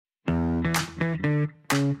Welcome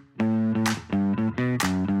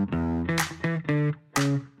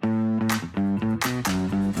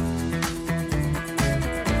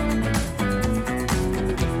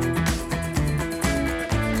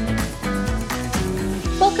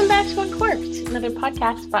back to Uncorked, another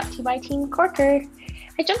podcast brought to you by Team Corker.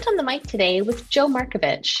 I jumped on the mic today with Joe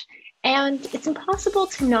Markovitch, and it's impossible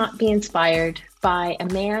to not be inspired by a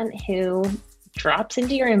man who drops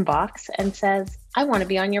into your inbox and says, I want to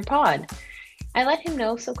be on your pod. I let him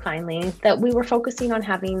know so kindly that we were focusing on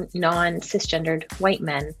having non-cisgendered white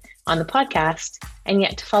men on the podcast, and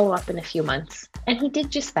yet to follow up in a few months. And he did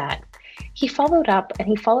just that. He followed up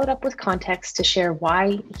with context to share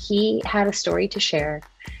why he had a story to share.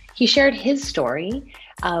 He shared his story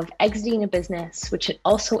of exiting a business, which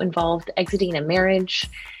also involved exiting a marriage,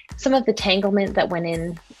 some of the tanglement that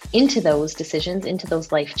went into those decisions, into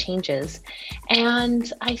those life changes. And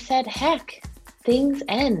I said, heck, things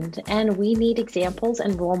end, and we need examples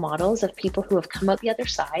and role models of people who have come out the other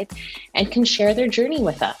side and can share their journey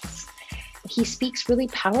with us. He speaks really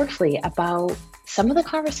powerfully about some of the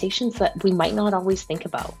conversations that we might not always think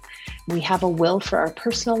about. We have a will for our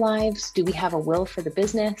personal lives. Do we have a will for the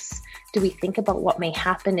business? Do we think about what may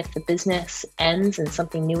happen if the business ends and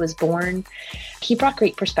something new is born? He brought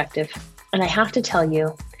great perspective. And I have to tell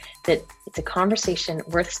you that it's a conversation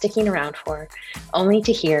worth sticking around for, only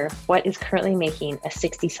to hear what is currently making a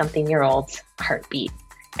 60-something-year-old's heartbeat.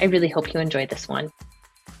 I really hope you enjoyed this one.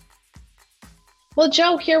 Well,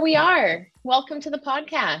 Joe, here we are. Welcome to the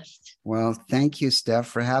podcast. Well, thank you, Steph,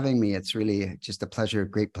 for having me. It's really just a pleasure,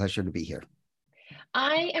 great pleasure to be here.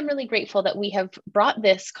 I am really grateful that we have brought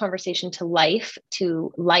this conversation to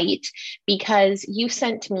light, because you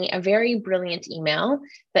sent me a very brilliant email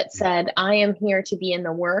that said, I am here to be in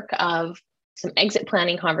the work of some exit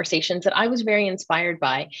planning conversations that I was very inspired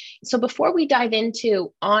by. So before we dive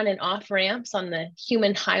into on and off ramps on the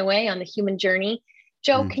human highway, on the human journey,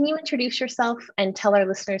 Joe, can you introduce yourself and tell our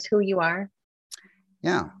listeners who you are?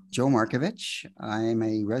 Yeah, Joe Markovitch. I'm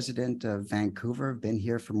a resident of Vancouver. I've been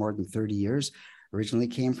here for more than 30 years. Originally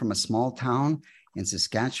came from a small town in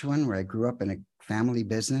Saskatchewan where I grew up in a family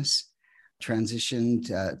business, transitioned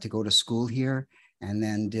to go to school here, and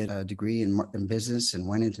then did a degree in business and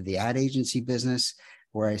went into the ad agency business,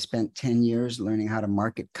 where I spent 10 years learning how to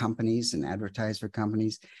market companies and advertise for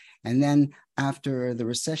companies. And then after the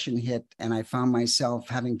recession hit and I found myself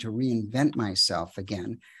having to reinvent myself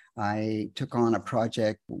again, I took on a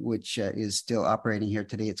project which is still operating here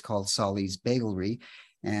today. It's called Solly's Bagelry.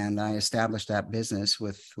 And I established that business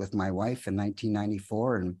with my wife in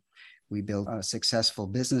 1994. And we built a successful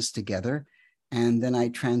business together. And then I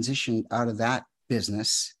transitioned out of that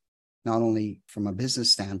business, not only from a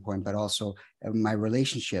business standpoint, but also my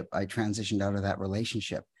relationship. I transitioned out of that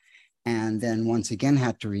relationship. And then once again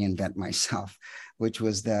had to reinvent myself, which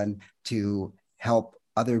was then to help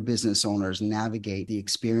other business owners navigate the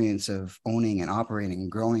experience of owning and operating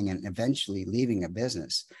and growing and eventually leaving a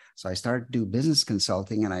business. So I started to do business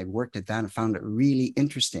consulting, and I worked at that and found it really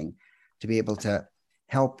interesting to be able to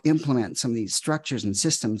help implement some of these structures and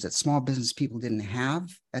systems that small business people didn't have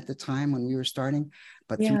at the time when we were starting,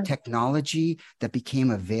 but through technology that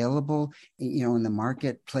became available, in the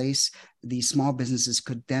marketplace, these small businesses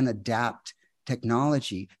could then adapt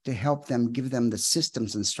technology to help them, give them the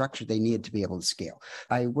systems and structure they needed to be able to scale.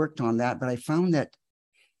 I worked on that, but I found that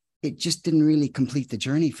it just didn't really complete the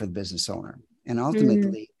journey for the business owner. And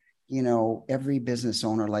ultimately, every business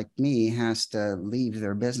owner like me has to leave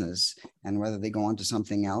their business, and whether they go on to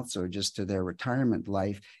something else or just to their retirement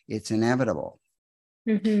life, it's inevitable.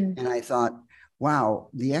 And I thought, wow,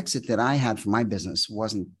 the exit that I had from my business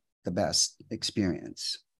wasn't the best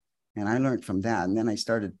experience. And I learned from that. And then I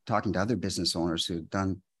started talking to other business owners who'd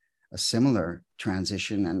done a similar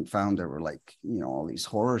transition and found there were all these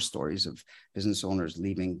horror stories of business owners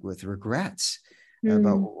leaving with regrets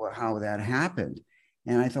about how that happened.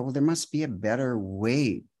 And I thought, well, there must be a better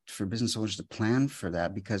way for business owners to plan for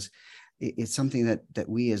that, because it's something that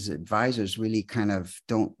we as advisors really kind of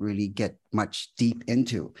don't really get much deep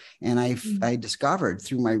into. And I discovered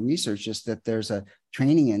through my research just that there's a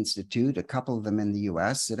training institute, a couple of them in the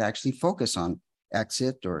US, that actually focus on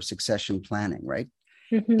exit or succession planning, right?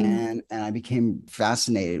 And I became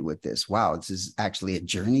fascinated with this. Wow, this is actually a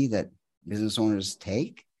journey that business owners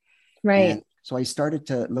take. Right. And so I started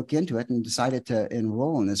to look into it and decided to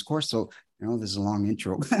enroll in this course. So, this is a long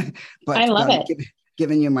intro, but I love it.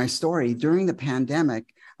 Giving you my story, during the pandemic,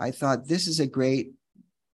 I thought this is a great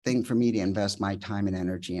thing for me to invest my time and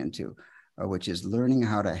energy into, which is learning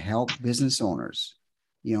how to help business owners,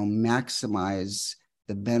 maximize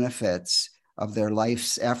the benefits of their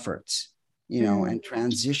life's efforts, and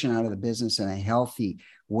transition out of the business in a healthy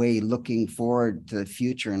way, looking forward to the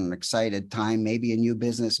future and an excited time, maybe a new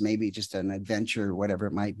business, maybe just an adventure, whatever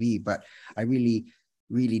it might be. But I really,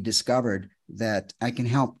 really discovered that I can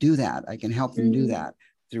help do that. I can help them do that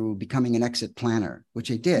through becoming an exit planner, which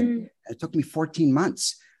I did. It took me 14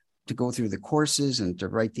 months to go through the courses and to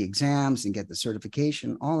write the exams and get the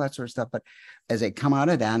certification, all that sort of stuff. But as I come out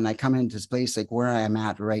of that and I come into this place, like where I am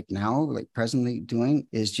at right now, like presently doing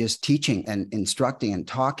is just teaching and instructing and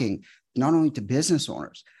talking, not only to business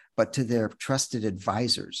owners, but to their trusted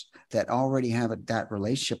advisors that already have that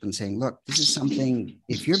relationship and saying, look, this is something,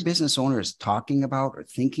 if your business owner is talking about or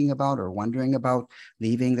thinking about or wondering about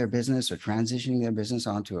leaving their business or transitioning their business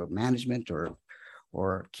onto a management or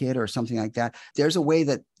kid or something like that, there's a way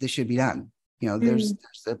that this should be done. There's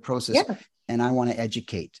the process, and I want to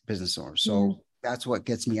educate business owners. So that's what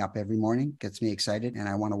gets me up every morning, gets me excited. And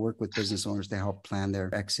I want to work with business owners to help plan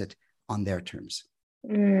their exit on their terms.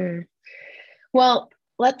 Well,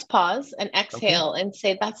 let's pause and exhale and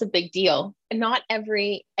say that's a big deal. And not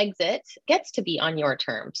every exit gets to be on your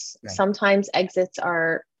terms. Right. Sometimes exits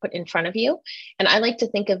are put in front of you. And I like to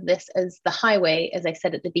think of this as the highway, as I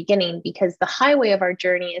said at the beginning, because the highway of our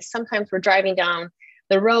journey is sometimes we're driving down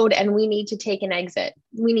the road and we need to take an exit.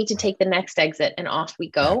 We need to take the next exit and off we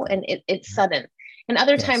go. And it's sudden. And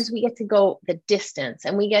other times we get to go the distance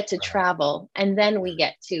and we get to travel and then we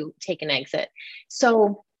get to take an exit.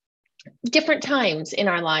 So different times in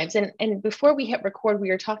our lives. And before we hit record, we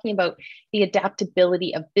were talking about the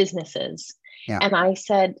adaptability of businesses. Yeah. And I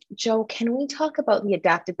said, Joe, can we talk about the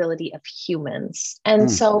adaptability of humans? And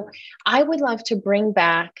so I would love to bring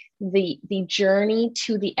back the journey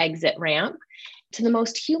to the exit ramp to the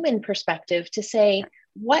most human perspective to say,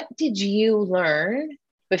 what did you learn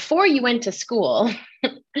before you went to school?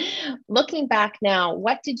 Looking back now,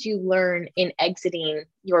 what did you learn in exiting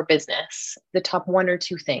your business? The top one or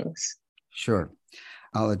two things. Sure.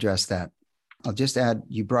 I'll address that. I'll just add,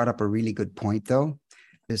 you brought up a really good point though,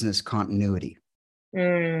 business continuity.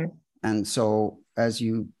 And so as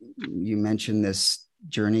you mentioned this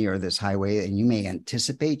journey or this highway, and you may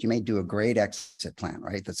anticipate, you may do a great exit plan,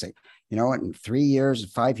 right? Let's say, you know what, in 3 years,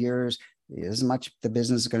 5 years, this is much the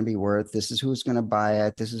business is going to be worth. This is who's going to buy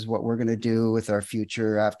it. This is what we're going to do with our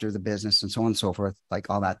future after the business and so on and so forth, like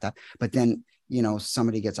all that. But then,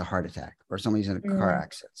 somebody gets a heart attack or somebody's in a car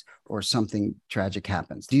accident or something tragic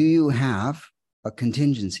happens. Do you have a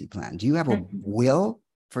contingency plan? Do you have a will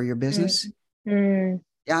for your business?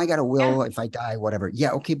 Yeah, I got a will if I die, whatever.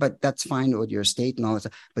 Yeah, okay, but that's fine with your estate and all that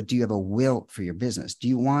stuff. But do you have a will for your business? Do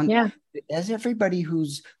you want, as everybody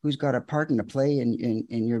who's got a part in to play in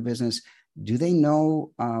your business, do they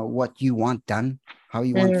know what you want done, how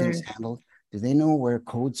you want things handled? Do they know where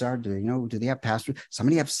codes are? Do they have password?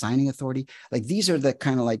 Somebody have signing authority? Like these are the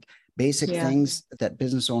kind of like basic things that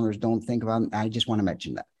business owners don't think about. I just want to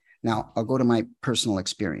mention that. Now I'll go to my personal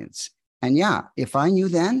experience. And if I knew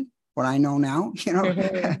then what I know now,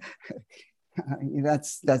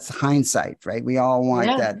 that's hindsight, right? We all want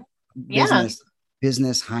that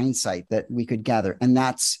business hindsight that we could gather. And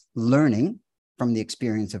that's learning from the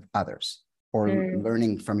experience of others or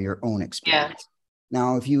learning from your own experience.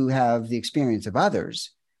 Now, if you have the experience of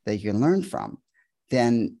others that you can learn from,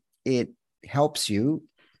 then it helps you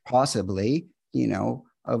possibly,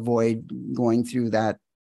 avoid going through that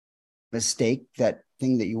mistake, that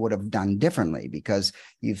thing that you would have done differently, because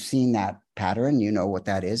you've seen that pattern, you know what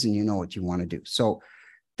that is, and you know what you want to do. So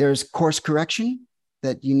there's course correction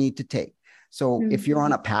that you need to take. So if you're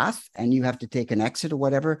on a path and you have to take an exit or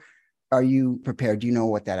whatever, are you prepared? Do you know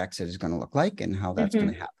what that exit is going to look like and how that's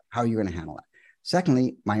going to happen? How are you going to handle it?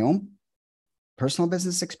 Secondly, my own personal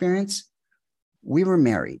business experience, we were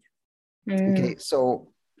married. Okay.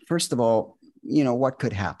 So first of all, what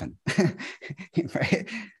could happen? Right?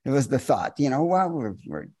 It was the thought, well,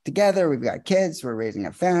 we're together, we've got kids, we're raising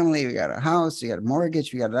a family, we got a house, we got a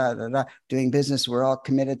mortgage, we got doing business. We're all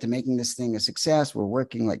committed to making this thing a success. We're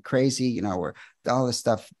working like crazy, we're all this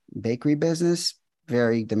stuff, bakery business,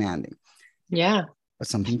 very demanding. Yeah. But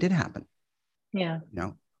something did happen. Yeah.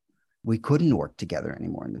 We couldn't work together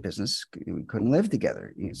anymore in the business. We couldn't live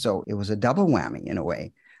together. So it was a double whammy in a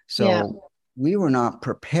way. So we were not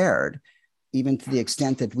prepared, even to the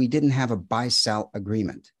extent that we didn't have a buy-sell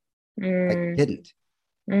agreement. Like, didn't.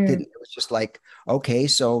 It was just like, okay,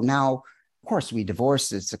 so now, of course, we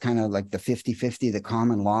divorced. It's a kind of like the 50-50, the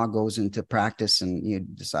common law goes into practice and you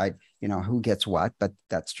decide, who gets what, but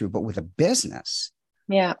that's true. But with a business,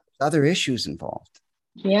 there's other issues involved.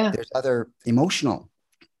 There's other emotional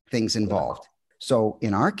things involved. So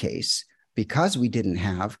in our case, because we didn't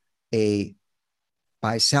have a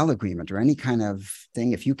buy-sell agreement or any kind of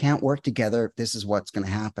thing. If you can't work together, this is what's going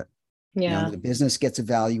to happen. Yeah. The business gets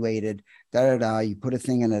evaluated, you put a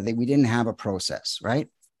thing in it. We didn't have a process, right?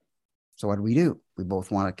 So what do? We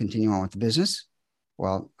both want to continue on with the business.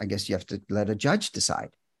 Well, I guess you have to let a judge decide,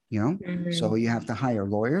 So you have to hire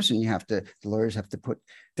lawyers, and the lawyers have to put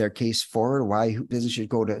their case forward, why business should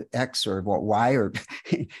go to X or what, Y, or,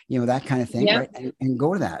 that kind of thing, right? And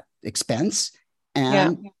go to that expense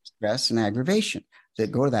and stress and aggravation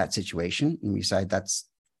that go to that situation. And we decide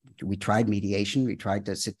we tried mediation. We tried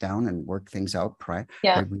to sit down and work things out prior.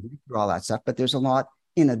 Yeah. We went through all that stuff, but there's a lot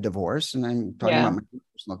in a divorce. And I'm talking about my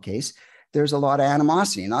personal case. There's a lot of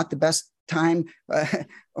animosity, not the best time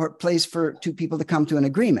or place for two people to come to an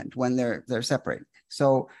agreement when they're separated.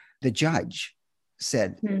 So the judge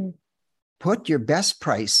said, put your best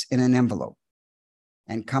price in an envelope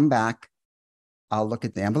and come back. I'll look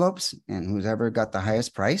at the envelopes, and who's ever got the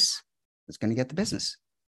highest price is going to get the business.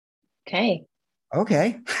 Okay.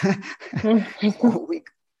 So we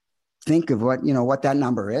think of what that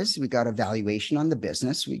number is. We got a valuation on the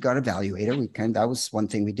business. We got a valuator. That was one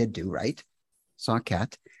thing we did do, right? Saw a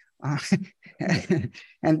cat.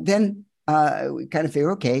 And then we kind of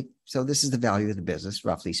figure, okay, so this is the value of the business,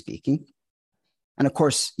 roughly speaking. And of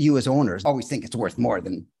course, you as owners always think it's worth more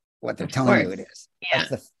than what they're telling you it is. Yeah.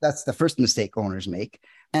 That's the first mistake owners make.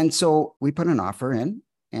 And so we put an offer in,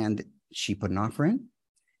 and she put an offer in,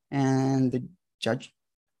 and the judge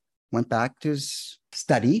went back to his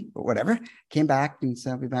study or whatever, came back and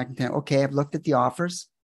said, I'll be back in 10. Okay, I've looked at the offers.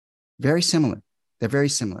 Very similar. They're very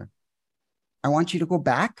similar. I want you to go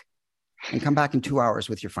back and come back in 2 hours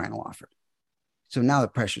with your final offer. So now the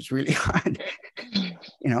pressure's really hard.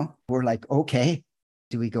 We're like, okay,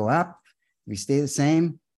 do we go up? Do we stay the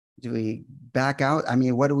same? Do we back out? I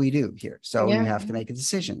mean, what do we do here? So you have to make a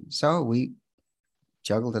decision. So we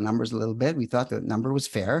juggled the numbers a little bit. We thought the number was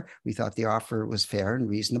fair. We thought the offer was fair and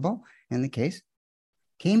reasonable in the case.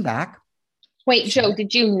 Came back. Wait, Joe,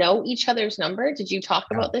 did you know each other's number? Did you talk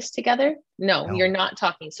about this together? No, you're not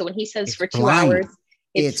talking. So when he says it's for 2 hours,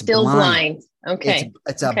 it's still blind. Okay.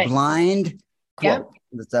 It's a blind quote.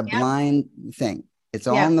 It's a blind thing. It's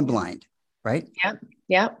all in the blind, right?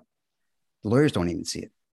 Yeah. The lawyers don't even see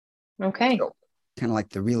it. Okay. So, kind of like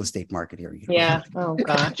the real estate market here. Yeah. Oh,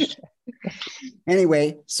 gosh.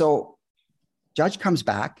 Anyway, so judge comes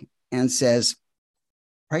back and says,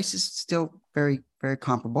 price is still very, very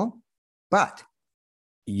comparable, but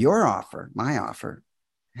your offer, my offer,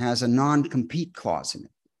 has a non-compete clause in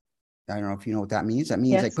it. I don't know if you know what that means. That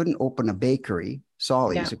means I couldn't open a bakery,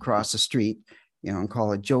 Solly's, across the street, and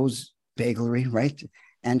call it Joe's Bakery, right?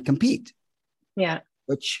 And compete. Yeah.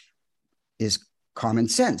 Which is common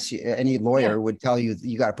sense. Any lawyer would tell you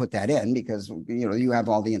got to put that in because you have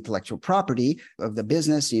all the intellectual property of the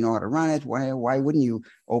business, you know how to run it. Why wouldn't you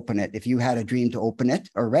open it? If you had a dream to open it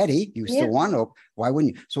already, you still want to, why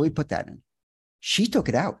wouldn't you? So we put that in. She took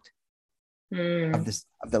it out of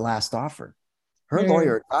the last offer. Her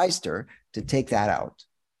lawyer advised her to take that out.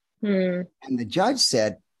 And the judge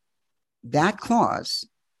said that clause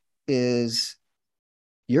is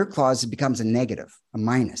your clause becomes a negative, a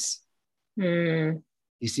minus. You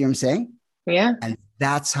see what I'm saying? Yeah. And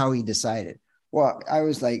that's how he decided. Well, I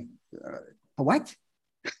was like, what?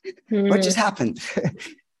 What just happened?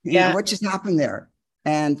 What just happened there?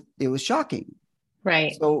 And it was shocking.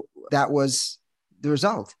 Right. So that was the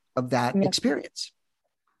result of that experience.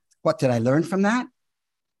 What did I learn from that?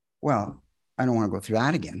 Well, I don't want to go through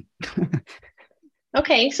that again.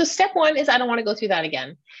 Okay. So step one is I don't want to go through that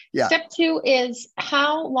again. Yeah. Step two is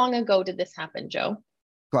how long ago did this happen, Joe?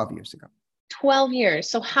 12 years ago. 12 years.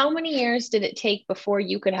 So how many years did it take before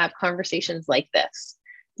you could have conversations like this?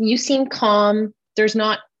 You seem calm. There's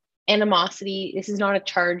not animosity. This is not a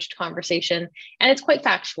charged conversation. And it's quite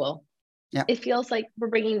factual. Yeah. It feels like we're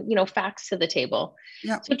bringing, facts to the table.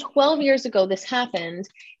 Yeah. So 12 years ago, this happened.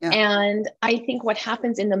 Yeah. And I think what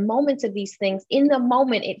happens in the moments of these things, in the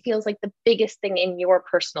moment, it feels like the biggest thing in your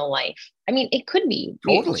personal life. I mean, it could be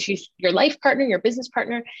she's your life partner, your business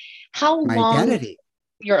partner. How My long? Identity.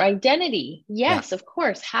 Your identity. Yes, of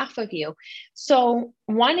course. Half of you. So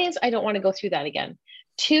one is, I don't want to go through that again.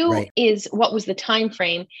 Two is, what was the time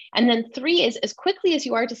frame? And then three is, as quickly as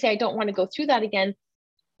you are to say, I don't want to go through that again.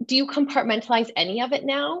 Do you compartmentalize any of it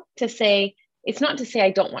now to say, it's not to say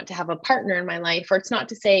I don't want to have a partner in my life, or it's not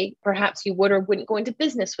to say perhaps you would or wouldn't go into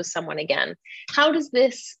business with someone again. How does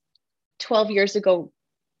this 12 years ago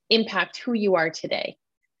impact who you are today?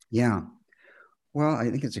 Yeah. Well, I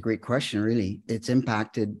think it's a great question, really. It's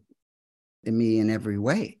impacted me in every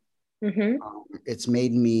way. Mm-hmm. It's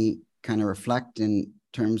made me kind of reflect in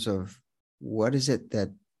terms of what is it that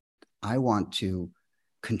I want to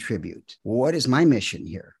contribute? What is my mission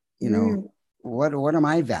here? Mm, What are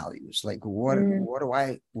my values? Like mm, what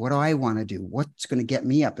do I want to do? What's going to get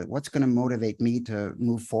me up? What's going to motivate me to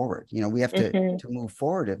move forward? We have mhm, to move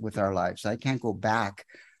forward with our lives. I can't go back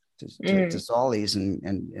to mm, Solly's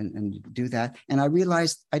and do that. And I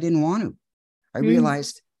realized I didn't want to. I mm,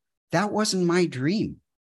 realized that wasn't my dream.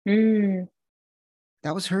 mm,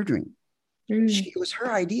 That was her dream. mm, It was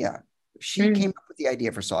her idea. She mm. came up with the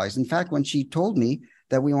idea for Solly's. In fact, when she told me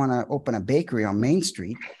that we want to open a bakery on Main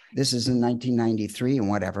Street, this is in 1993 and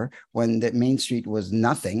whatever, when the Main Street was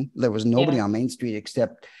nothing. There was nobody Yeah, on Main Street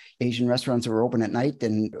except Asian restaurants that were open at night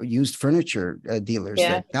and used furniture dealers.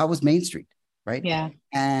 yeah, That was Main Street, right? yeah,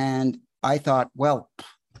 And I thought, well,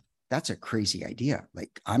 that's a crazy idea.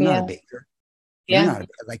 Like, I'm not a yeah, baker. You're yeah, not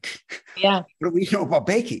like, yeah, what do we know about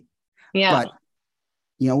baking? yeah, But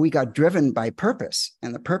we got driven by purpose,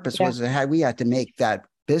 and the purpose yeah. was that we had to make that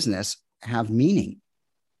business have meaning,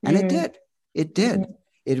 and it Mm, did. It did. mm,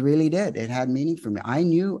 It really did. It had meaning for me. I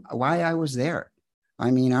knew why I was there.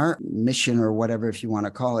 I mean, our mission, or whatever, if you want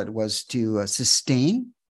to call it, was to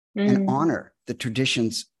sustain and mm, honor the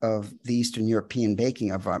traditions of the Eastern European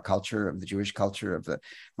baking, of our culture, of the Jewish culture, of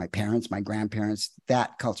my parents, my grandparents,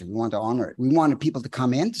 that culture. We wanted to honor it. We wanted people to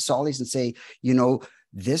come in to Solly's and say,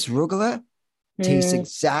 this rugula tastes mm.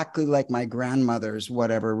 exactly like my grandmother's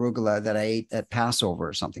whatever arugula that I ate at Passover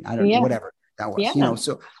or something. I don't know, Yeah, whatever that was, yeah, of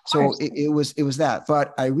so course. it was that.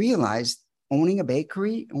 But I realized owning a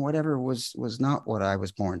bakery and whatever was not what I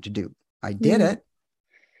was born to do. I did Mm, it,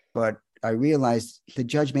 but I realized the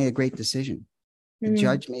judge made a great decision. The mm,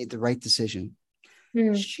 judge made the right decision.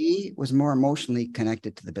 mm, She was more emotionally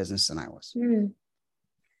connected to the business than I was. mm,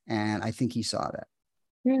 And I think he saw that.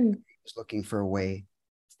 mm. He was looking for a way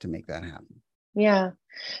to make that happen. Yeah.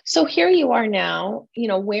 So here you are now,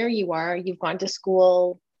 where you are, you've gone to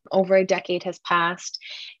school, over a decade has passed.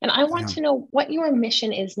 And I want Yeah. to know what your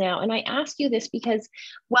mission is now. And I ask you this because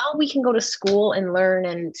while we can go to school and learn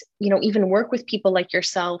and, even work with people like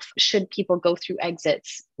yourself, should people go through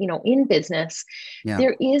exits, in business, Yeah.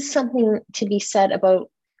 there is something to be said about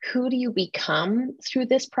who do you become through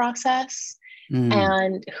this process Mm.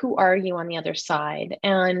 and who are you on the other side?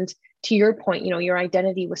 And to your point, your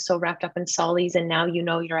identity was so wrapped up in Solly's, and now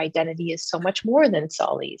your identity is so much more than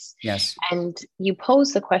Solly's. Yes. And you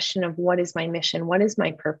pose the question of what is my mission? What is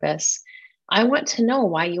my purpose? I want to know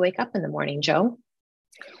why you wake up in the morning, Joe.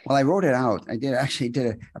 Well, I wrote it out. I did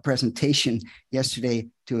a presentation yesterday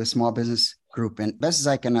to a small business group, and best as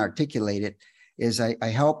I can articulate it is I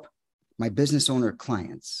help my business owner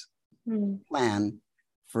clients Mm, plan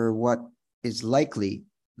for what is likely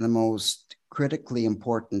the most critically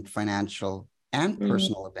important financial and mm,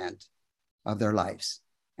 personal event of their lives,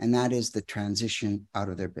 and that is the transition out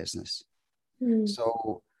of their business. mm,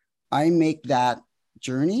 So I make that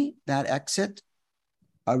journey, that exit,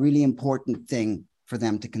 a really important thing for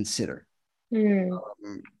them to consider, mm,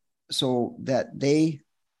 so that they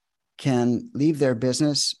can leave their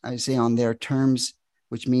business, I say, on their terms,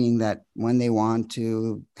 which meaning that when they want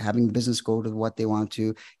to, having the business go to what they want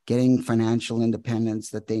to, getting financial independence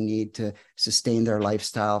that they need to sustain their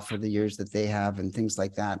lifestyle for the years that they have, and things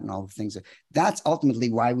like that, and all the things that's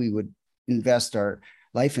ultimately why we would invest our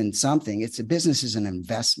life in something. It's a business is an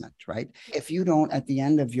investment, right? If you don't, at the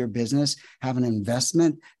end of your business, have an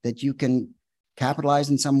investment that you can capitalize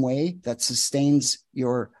in some way that sustains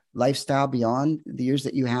your lifestyle beyond the years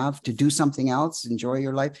that you have to do something else, enjoy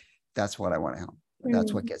your life, that's what I want to help.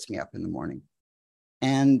 That's what mm, gets me up in the morning.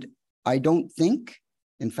 And I don't think,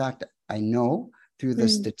 in fact, I know through the mm.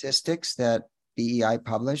 statistics that BEI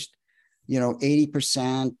published,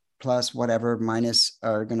 80% plus whatever minus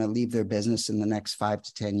are going to leave their business in the next 5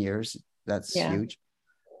 to 10 years. That's Yeah. huge.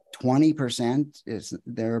 20% is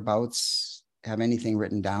thereabouts have anything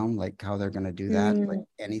written down, like how they're going to do that, like Mm,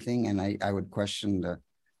 anything. And I would question the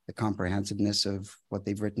comprehensiveness of what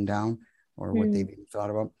they've written down or what they've mm. even thought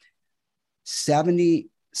about. 70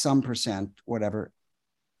 some percent, whatever,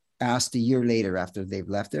 asked a year later after they've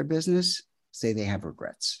left their business, say they have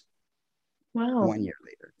regrets. Wow. 1 year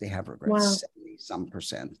later, they have regrets, Wow. 70 some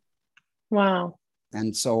percent. Wow.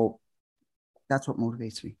 And so that's what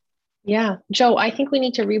motivates me. Yeah. Joe, I think we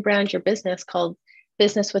need to rebrand your business called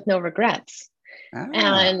Business with No Regrets. Ah,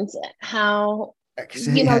 And how,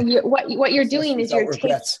 yeah, what you're success doing is without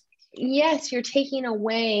regrets. you're taking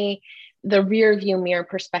away the rear view mirror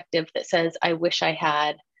perspective that says, I wish I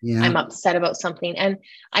had, Yeah, I'm upset about something. And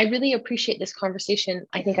I really appreciate this conversation.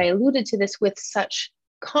 I think I alluded to this with such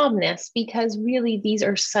calmness because really these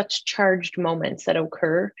are such charged moments that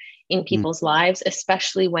occur in mm, people's lives,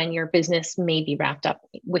 especially when your business may be wrapped up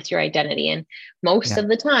with your identity. And most yeah, of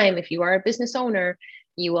the time, if you are a business owner,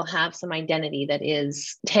 you will have some identity that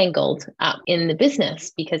is tangled up in the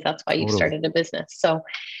business, because that's why you Totally. started a business. So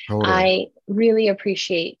Totally. I really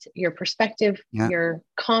appreciate your perspective, Yeah. your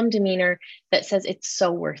calm demeanor that says it's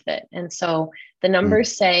so worth it. And so the Mm.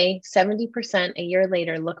 numbers say 70% a year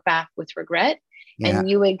later look back with regret, Yeah. and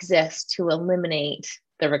you exist to eliminate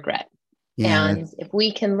the regret. Yeah. And if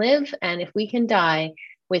we can live and if we can die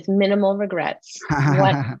with minimal regrets,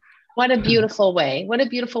 That's what a beautiful way. What a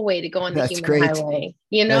beautiful way to go on the that's human great. highway,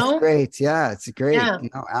 you That's know? great. Yeah, it's great. Yeah.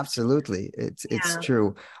 No, absolutely. It's Yeah.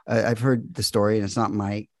 true. I've heard the story, and it's not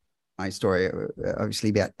my story,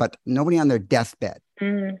 obviously, but nobody on their deathbed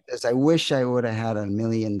Mm, says, "I wish I would have had $1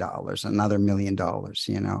 million, another $1 million."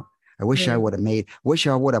 I wish I mm. would have wish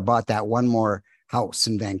I would have bought that one more house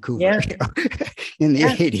in Vancouver, Yeah. in the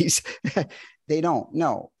Yeah. 80s. They don't.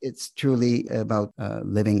 No, it's truly about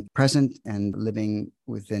living present and living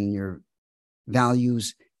within your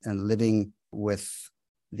values and living with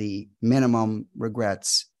the minimum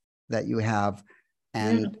regrets that you have. Yeah.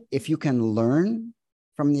 And if you can learn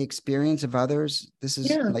from the experience of others, this is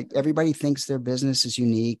Yeah. like, everybody thinks their business is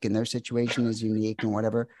unique and their situation is unique and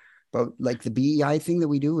whatever. But like the BEI thing that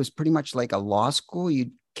we do is pretty much like a law school,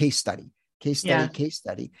 you case study, case study, Yeah. case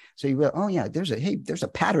study. So you realize, oh yeah, there's a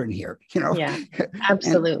pattern here, Yeah. and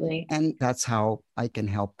Absolutely. that's how I can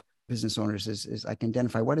help business owners is I can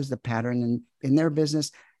identify what is the pattern in their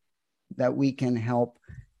business that we can help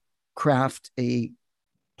craft a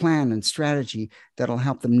plan and strategy that'll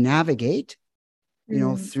help them navigate,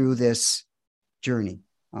 Mm, through this journey.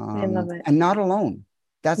 I love it. And not alone.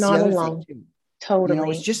 That's the Not other thing alone. too. It's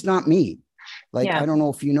Totally. just not me. Like, I Yeah. don't know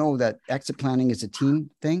if you know that exit planning is a team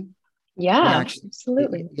thing. We Yeah. actually,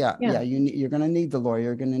 Absolutely. yeah, Yeah. you're going to need the lawyer,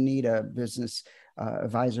 you're going to need a business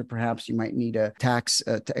advisor, perhaps you might need a tax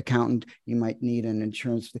accountant, you might need an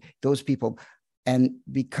insurance, those people. And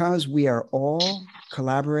because we are all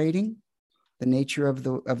collaborating, the nature of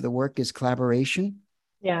the work is collaboration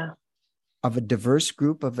Yeah. of a diverse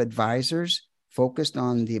group of advisors focused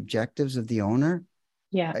on the objectives of the owner.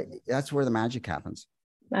 Yeah. That's where the magic happens.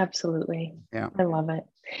 Absolutely. Yeah. I love it.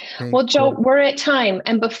 Okay, Well, Joe, cool. we're at time.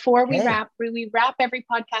 And before Okay. we wrap every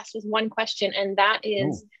podcast with one question, and that Oh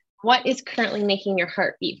is, what is currently making your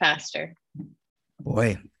heart beat faster?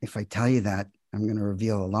 boy, if I tell you that, I'm going to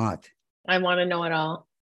reveal a lot. I want to know it all.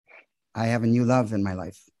 I have a new love in my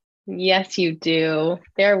life. Yes, you do.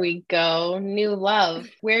 There we go. New love.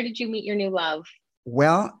 Where did you meet your new love?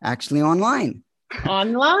 Well, actually online.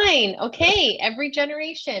 Online. Okay. Every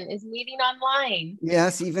generation is meeting online.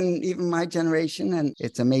 Yes, even my generation. And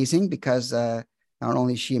it's amazing because not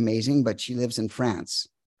only is she amazing, but she lives in France.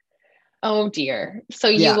 Oh dear. So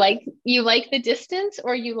Yeah. you like the distance,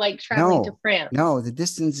 or you like traveling to No, France? no, the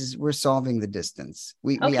distance is, we're solving the distance.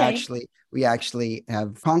 Okay. We actually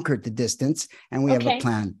have conquered the distance, and we have a Okay.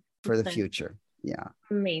 plan for the future. Yeah.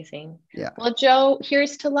 Amazing. Yeah. Well, Joe,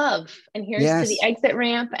 here's to love, and here's to the Yes. exit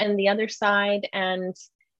ramp and the other side. And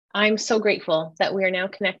I'm so grateful that we are now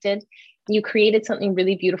connected. You created something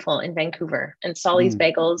really beautiful in Vancouver, and Solly's Mm,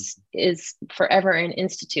 Bagels is forever an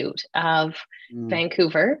institute of mm.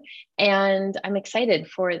 Vancouver. And I'm excited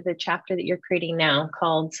for the chapter that you're creating now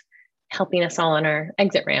called Helping Us All on Our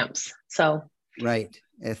Exit Ramps. So, Right.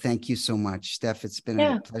 Thank you so much, Steph. It's been a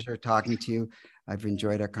yeah, pleasure talking to you. I've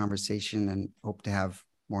enjoyed our conversation and hope to have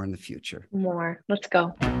more in the future. more. Let's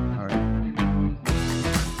go. All right.